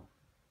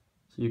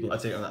 So you get... I'll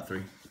take it on that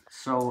 3.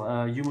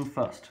 So you move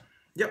first.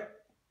 Yep.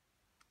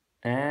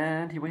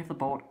 And you wave the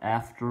board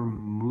after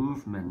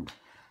movement.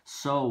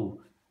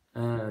 So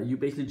you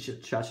basically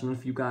charged on a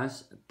few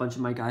guys. A bunch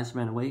of my guys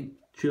ran away.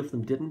 2 of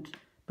them didn't.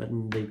 But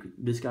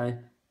this guy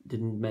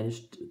didn't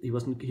manage. He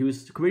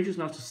was courageous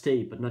enough to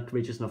stay, but not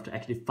courageous enough to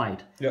actually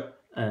fight. Yep.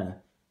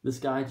 This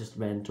guy just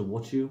ran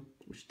towards you,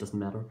 which doesn't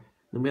matter.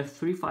 Then we have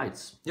 3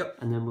 fights. Yep.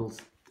 And then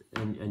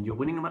and you're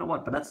winning no matter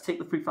what. But let's take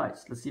the 3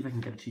 fights. Let's see if I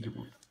can get a cheeky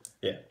wound.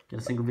 Yeah. Get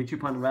a single victory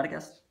point on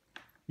Radagast.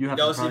 You have.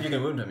 Yeah, let's see if you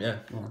can wound him. Yeah.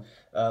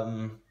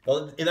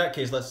 Well, in that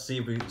case, let's see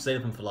if we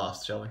save him for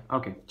last, shall we?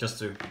 Okay.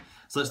 So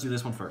let's do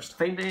this one first.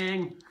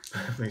 Fainting.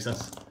 Makes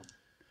sense.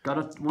 Got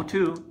a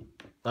 2.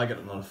 I get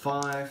another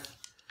 5.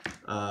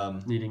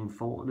 Needing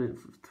 4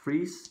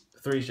 3s.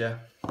 3s, yeah.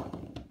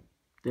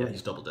 Yeah,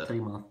 he's double dead. Take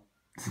him off.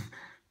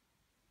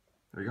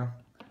 There we go.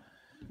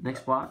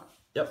 Next block.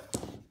 Yep.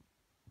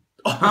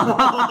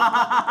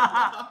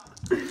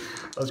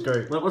 That's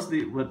great. What was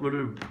the what would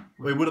have?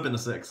 It would have been a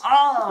 6.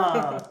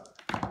 Ah!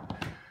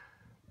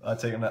 I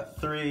take him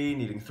that 3,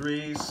 needing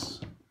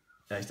 3s.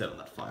 Yeah, he's dead on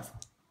that 5.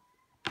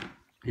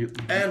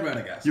 And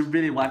Radagast. You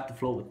really wiped the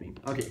floor with me.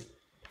 Okay.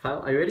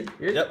 Kyle, are you ready?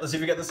 Yep, let's see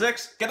if we get the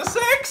 6. Get a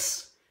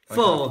 6!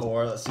 4.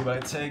 4. Let's see if I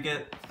take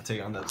it. I take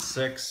it on that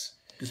 6.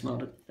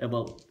 Dismounted.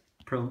 Well,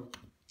 prone.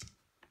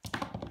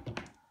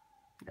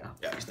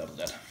 Yeah, he's double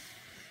dead.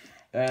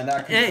 And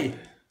that hey,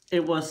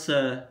 it was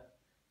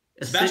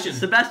Sebastian.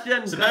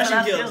 Sebastian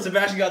killed.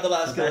 Sebastian got the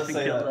last kill.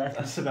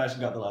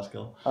 Sebastian got the last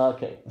kill.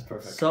 Okay. That's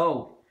perfect.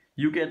 So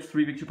you get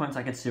 3 victory points.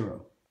 I get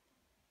 0.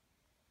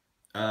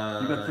 You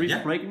got 3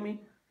 for breaking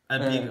me.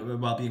 And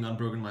while being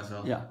unbroken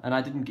myself. Yeah, and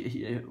I didn't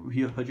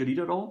he hurt your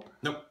leader at all.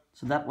 Nope.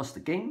 So that was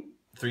the game.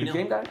 3-0. Good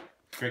game, guy.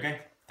 Great game.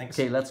 Thanks.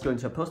 Okay, let's go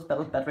into a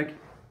post-battle Batrick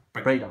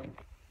breakdown.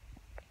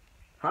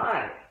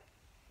 Hi,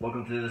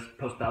 welcome to this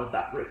post-battle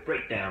Batrick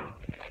breakdown.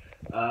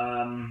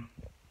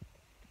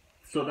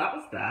 So that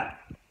was that.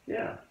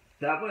 Yeah,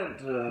 that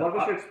went. What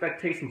was your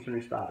expectations when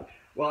you started?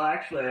 Well,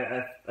 actually,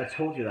 I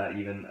told you that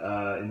even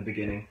in the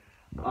beginning.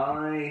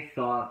 I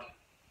thought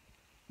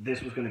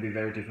this was going to be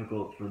very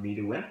difficult for me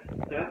to win.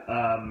 Yeah.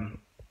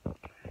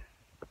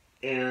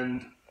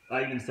 And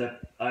I even said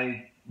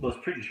I was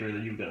pretty sure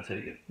that you were going to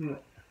take it. Mm.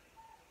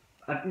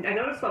 I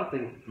noticed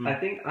something. I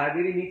think I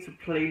really need to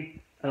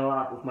play a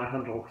lot with my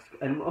Hunter Orcs,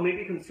 or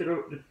maybe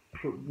consider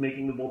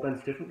making the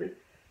warbands differently,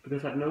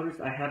 because I've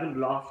noticed I haven't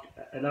lost.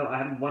 No, I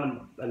haven't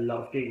won a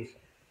lot of games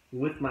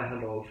with my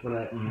Hunter Orcs when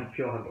I have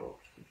pure Hunter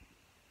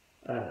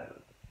Orcs.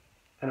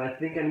 And I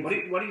think I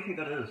need. What do you think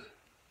that is?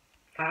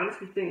 I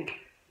honestly think,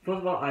 first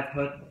of all, I've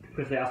heard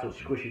because they are so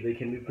squishy, they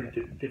can be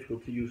pretty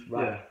difficult to use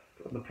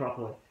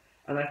properly.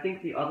 And I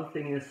think the other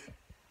thing is,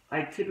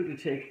 I typically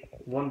take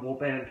one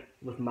warband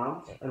with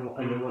mounts and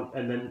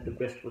then the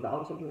rest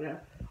without or something like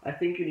that. I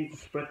think you need to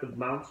spread the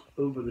mounts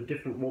over the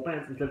different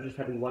warbands instead of just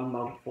having one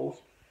mounted force.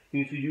 You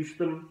need to use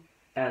them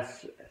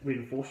as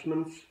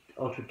reinforcements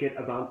or to get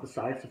around the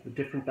sides of the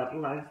different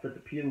battle lines that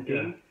appear in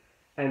game,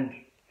 and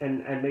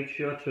make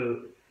sure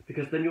to,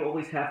 because then you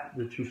always have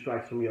the 2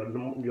 strikes from your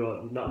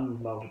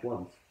non-mounted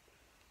ones.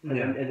 And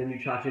then you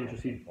charge in to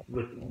see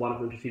with one of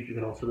them to see if you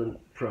can also then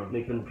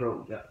make them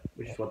prone,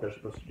 which is what they're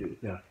supposed to do.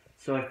 Yeah.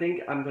 So I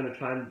think I'm going to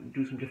try and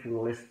do some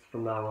different lists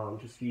from now on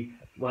to see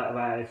where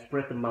I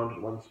spread the mounted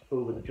ones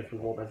over the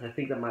different warbands. I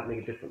think that might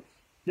make a difference.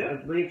 Yeah,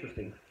 it's really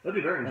interesting. That'd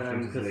be very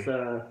interesting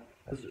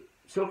because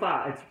so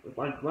far it's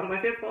like one of my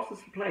favorite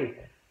bosses to play,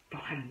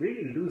 but I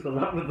really lose a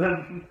lot with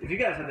them. If you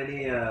guys have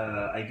any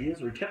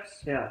ideas or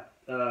tips, be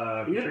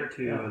sure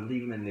to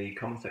leave them in the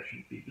comment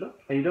section below.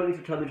 And you don't need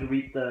to tell me to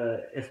read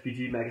the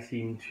SBG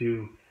magazine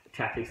to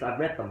tactics. I've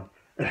read them.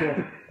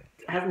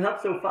 Hasn't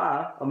helped so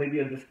far, or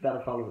maybe I'm just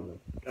better following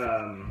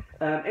them.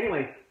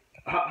 Anyway,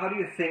 how do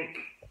you think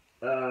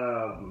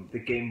the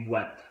game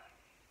went?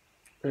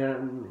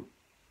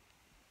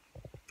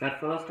 At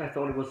first, I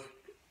thought it was,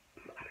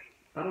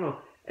 I don't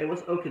know, it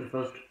was okay the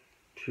first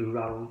 2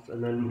 rounds,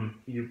 and then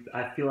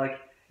I feel like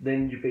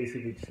then you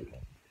basically just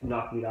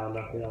knock me down.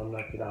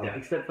 Yeah.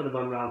 Except for the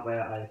one round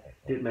where I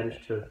did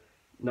manage to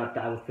not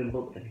die with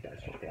Thimble, but then he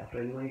died shortly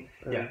after anyway.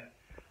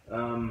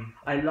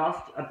 I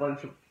lost a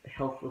bunch of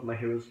health with my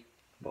heroes,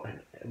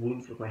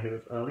 wounds with my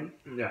heroes early.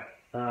 Yeah.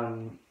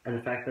 And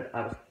the fact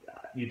that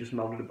you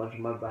dismounted a bunch of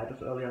my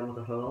riders early on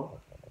with a hurl,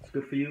 it's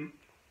good for you.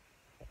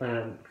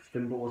 Because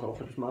Thimble was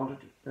also dismounted.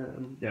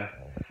 Yeah.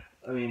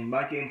 I mean,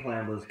 my game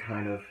plan was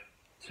kind of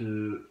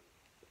to,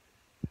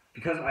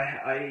 because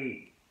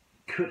I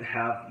could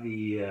have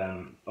the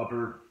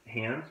upper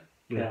hand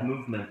with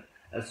movement,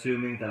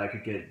 assuming that I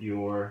could get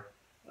your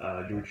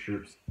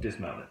troops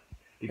dismounted.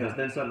 Because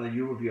then suddenly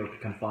you would be able to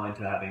confine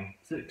to having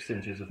 6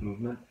 inches of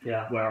movement,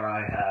 where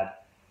I had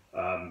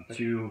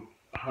 2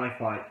 high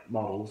fight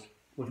models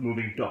with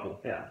moving double.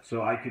 Yeah.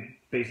 So I could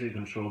basically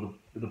control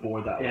the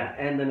board that way. Yeah,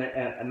 and then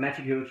a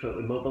magic hero to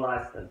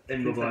immobilize and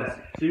Immobilize. like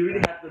that. So you really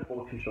had the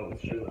board control,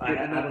 it's true.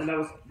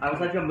 I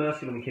was at your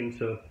mercy when it came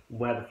to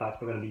where the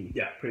fights were going to be.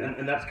 Yeah,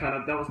 and that's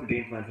that was the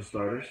game plan for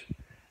starters.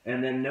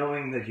 And then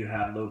knowing that you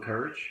had low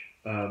courage,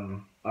 I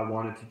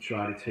wanted to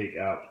try to take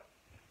out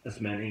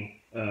as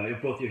many,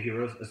 if both your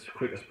heroes, as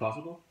quick as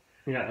possible.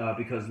 Yeah.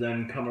 Because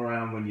then come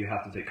around when you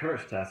have to take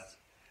courage tests,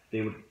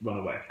 they would run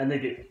away. And they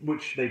did.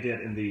 Which they did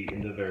in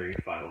the very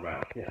final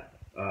round. Yeah.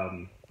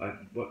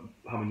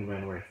 How many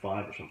ran away?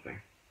 5 or something.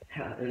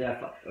 Yeah.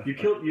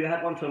 You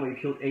had one turn where you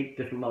killed 8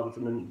 different models,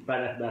 and then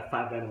right after that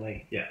 5 ran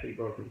away. Yeah. Pretty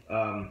broken.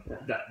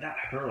 That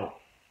hurl.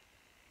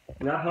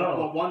 Not hurl.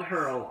 Well,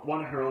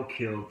 one hurl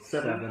killed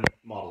 7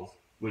 models,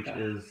 which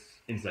is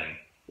insane.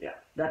 Yeah.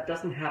 That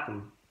doesn't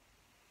happen.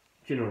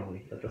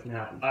 Generally, that doesn't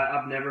happen.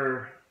 I've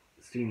never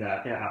seen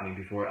that happening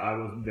before. I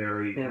was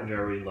very,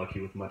 very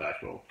lucky with my dice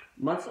roll.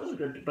 Monsters are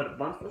good, but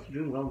monsters are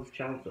doing well in this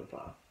challenge so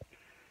far.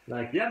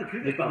 Like the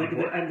previous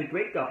and the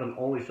Great Goblin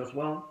always does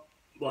well.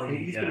 Well,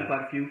 he's doing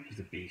quite a few. He's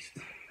a beast.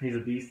 He's a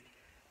beast.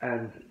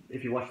 And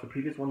if you watch the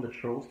previous one, the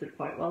Trolls did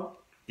quite well.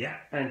 Yeah.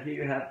 And here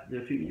you have the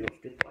 2 Eagles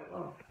did quite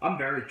well. I'm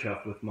very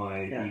chuffed with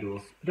my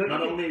Eagles.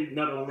 Not only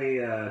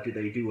do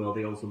they do well,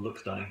 they also look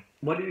stunning.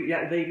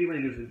 They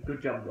really do a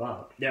good job,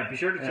 Rob. Yeah, be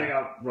sure to check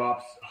out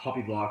Rob's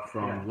hobby blog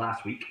from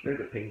last week. Very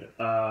good painter.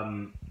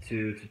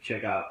 To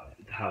check out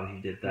how he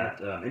did that.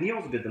 And he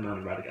also did them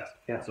on Radagast.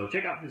 Yeah. So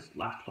check out his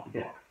last hobby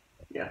blog.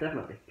 Yeah,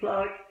 definitely.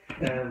 Plug.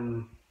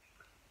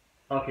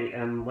 Okay,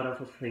 what else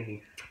was I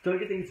thinking? Don't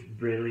you think it's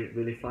really,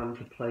 really fun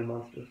to play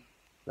monsters?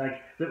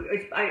 Like,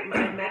 I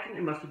imagine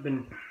it must have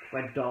been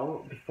quite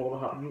dull before the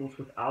hard rules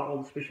without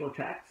all the special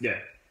attacks. Yeah.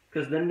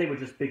 Because then they were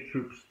just big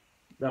troops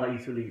that are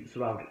easily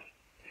surrounded.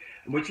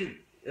 Which is,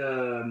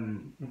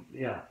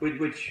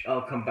 which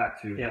I'll come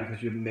back to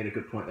because you made a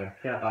good point there.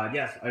 Yeah.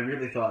 Yes, I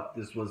really thought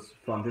this was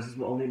fun. This is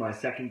only my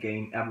second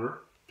game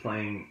ever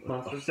playing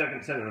monsters.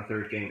 Second or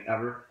third game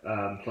ever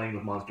playing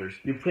with monsters.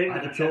 You played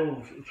with the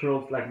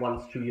trolls like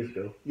once 2 years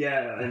ago.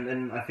 Yeah,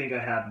 and I think I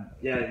had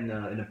in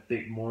a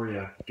big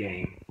Moria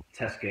game,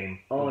 test game.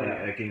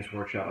 At Games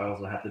Workshop. I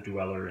also had the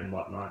Dweller and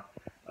whatnot.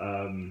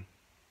 It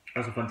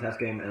was a fun test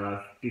game, and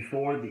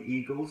before the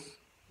Eagles.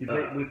 We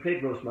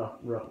played Rose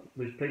Martin.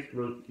 We played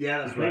Rose. Yeah,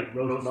 that's right.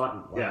 Rose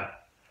Martin. Wow.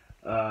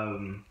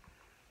 Yeah.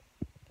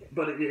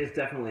 But it is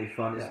definitely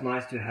fun. It's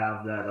nice to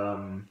have that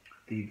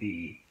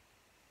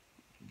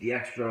the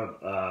extra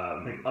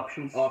like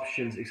options.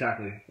 Options,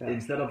 exactly. Yeah.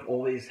 Instead of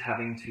always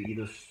having to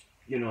either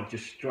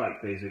just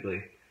strike,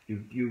 basically,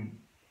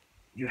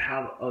 you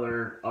have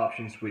other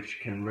options which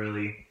can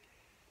really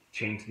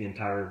change the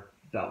entire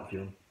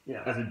battlefield.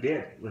 Yeah. As it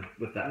did with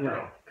that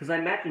hero. Because I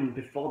imagine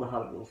before the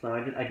hard rules, now I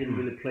didn't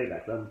really play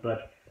back then,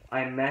 but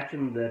I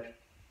imagine that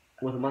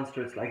with a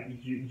monster, it's like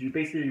you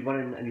basically run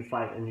in and you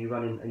fight, and you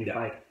run in and you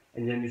fight,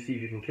 and then you see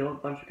if you can kill a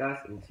bunch of guys,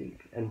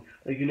 and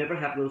you never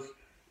have those.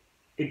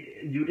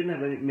 You didn't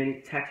have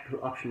many tactical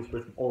options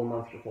with all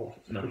monster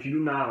forces, which you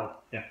do now.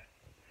 Yeah.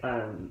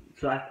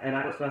 So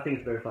I think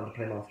it's very fun to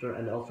play monster,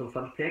 and also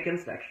fun to play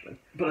against actually.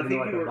 But I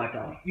think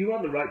you were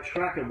on the right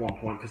track at one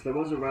point, because there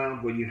was a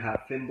round where you had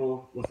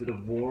Thimble, was it a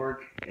Warg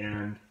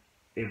and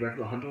a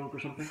regular Hunt Orc or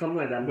something? Something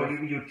like that. Where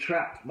you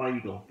trapped my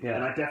Eagle,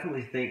 and I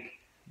definitely think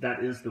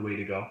that is the way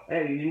to go.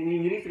 Hey, you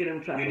need to get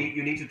him trapped.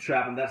 You need to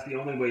trap him. That's the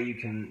only way you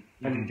can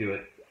do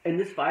it. In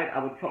this fight,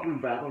 I would probably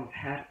rather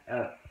have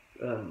had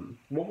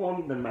more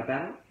warm than my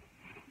banner.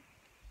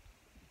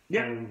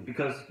 Yeah,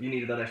 because you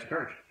needed that extra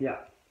courage. Yeah.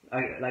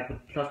 Like the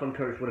 +1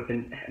 courage would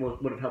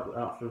have helped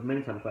out for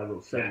many times if I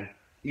rolled 7.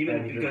 Yeah.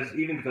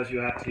 Even because you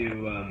had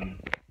to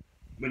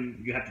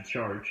when you had to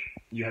charge,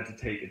 you had to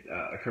take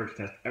a courage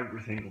test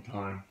every single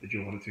time that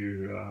you wanted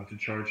to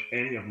charge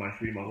any of my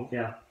 3 models.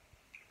 Yeah.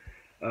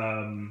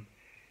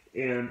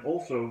 And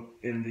also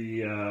in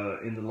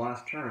the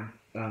last turn,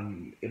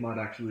 it might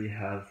actually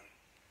have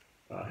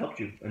helped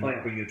you and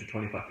bring you to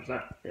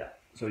 25%. Yeah.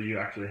 So you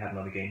actually had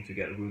another game to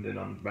get wounded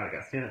on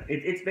Radagast. Yeah,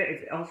 it's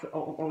also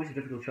always a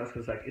difficult choice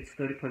because it's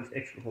 30 points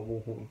extra for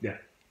Warhorn. Yeah.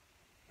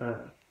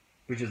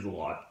 Which is a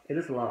lot. It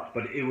is a lot.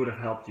 But it would have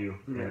helped you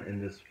in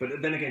this.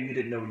 But then again, you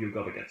didn't know what you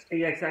got against.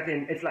 Yeah, exactly.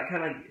 And it's like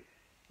kind of like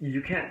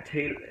you can't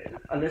tailor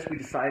unless we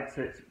decide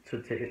to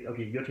take it.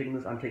 Okay, you're taking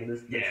this, I'm taking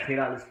this. Let's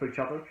tailor our list for each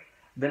other.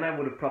 Then I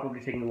would have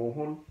probably taken the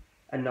Warhorn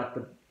and not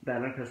the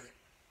banner, because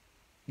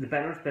the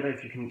banner is better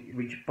if you can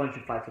reach a bunch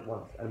of fights at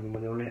once. I mean,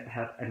 when you only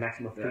have a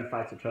maximum of 3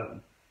 fights a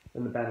turn,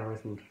 then the banner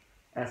isn't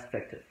as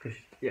effective. Because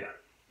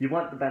you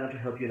want the banner to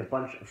help you in a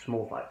bunch of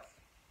small fights.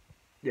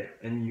 Yeah,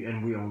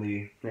 and we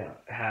only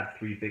had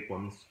 3 big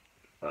ones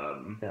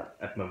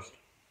at most.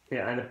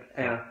 Yeah,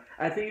 and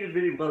I think it did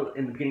really well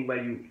in the beginning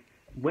where you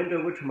went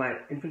over to my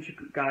infantry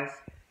guys,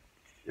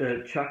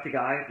 chucked the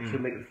guy to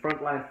make the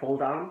front line fall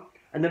down,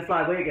 and then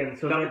fly away again.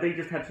 So they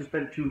just had to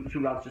spend two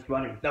rounds just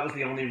running. That was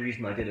the only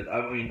reason I did it.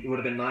 I mean, it would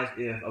have been nice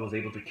if I was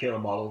able to kill a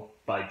model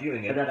by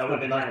doing it. That would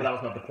have been nice, but that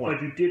was not the point.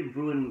 But you did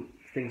ruin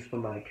things for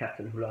my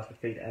captain who lost a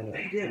fate and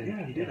he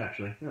did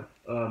actually. Yeah.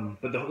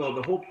 But the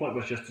whole point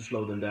was just to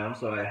slow them down,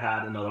 so I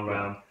had another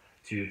round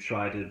to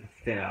try to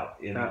thin out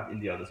in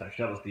the other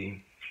section. That was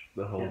the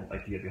whole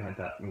idea behind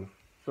that move.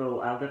 So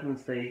I'll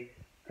definitely say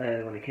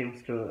when it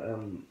comes to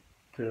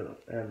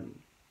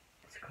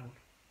what's it called?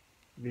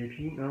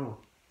 VP? No.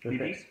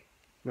 VPs?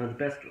 No, the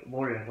best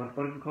warrior. What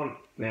do we call it?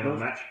 Man of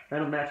the match.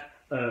 Man of the match.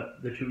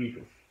 The 2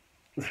 eagles.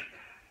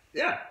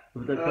 Yeah.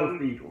 Both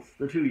the eagles.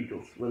 The 2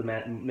 eagles were the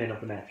men of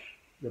the match.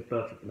 The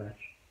birds of the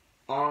match.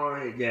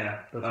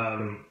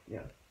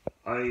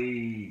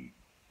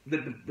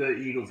 The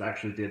eagles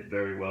actually did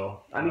very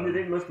well. I mean, they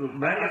did most of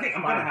the. I think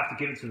I'm gonna have to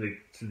give it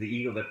to the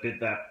eagle that did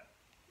that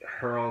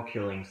hurl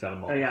killing 7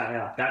 models.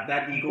 Yeah.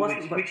 That eagle.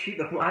 I'm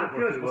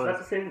curious. Was that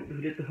the same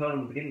who did the hurl in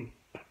the beginning?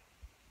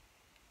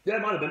 Yeah,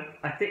 it might have been.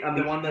 I think. I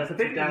mean, the one that's a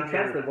big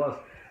chance it was.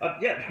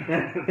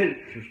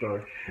 True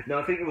story. No,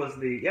 I think it was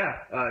it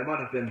might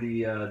have been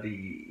the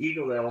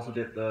eagle that also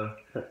did the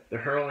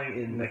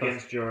hurling in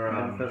against your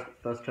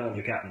first turn.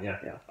 Your captain.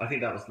 Yeah. I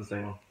think that was the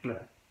same one.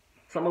 Yeah.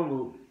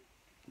 Someone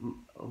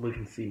we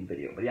can see in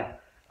video, but yeah.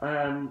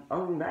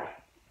 Other than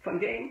that, fun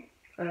game.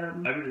 I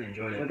really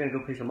enjoyed it. We're gonna go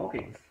play some more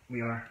games.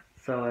 We are.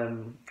 So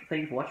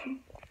thank you for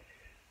watching.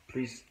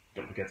 Please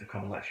don't forget to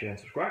comment, like, share, and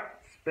subscribe.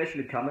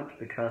 Especially comment,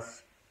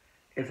 because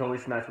it's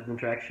always nice with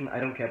interaction. I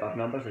don't care about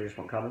numbers, I just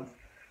want comments.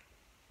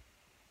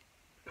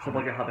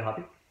 Support your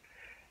hobby.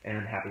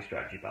 And happy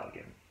strategy battle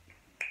game.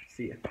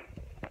 See ya.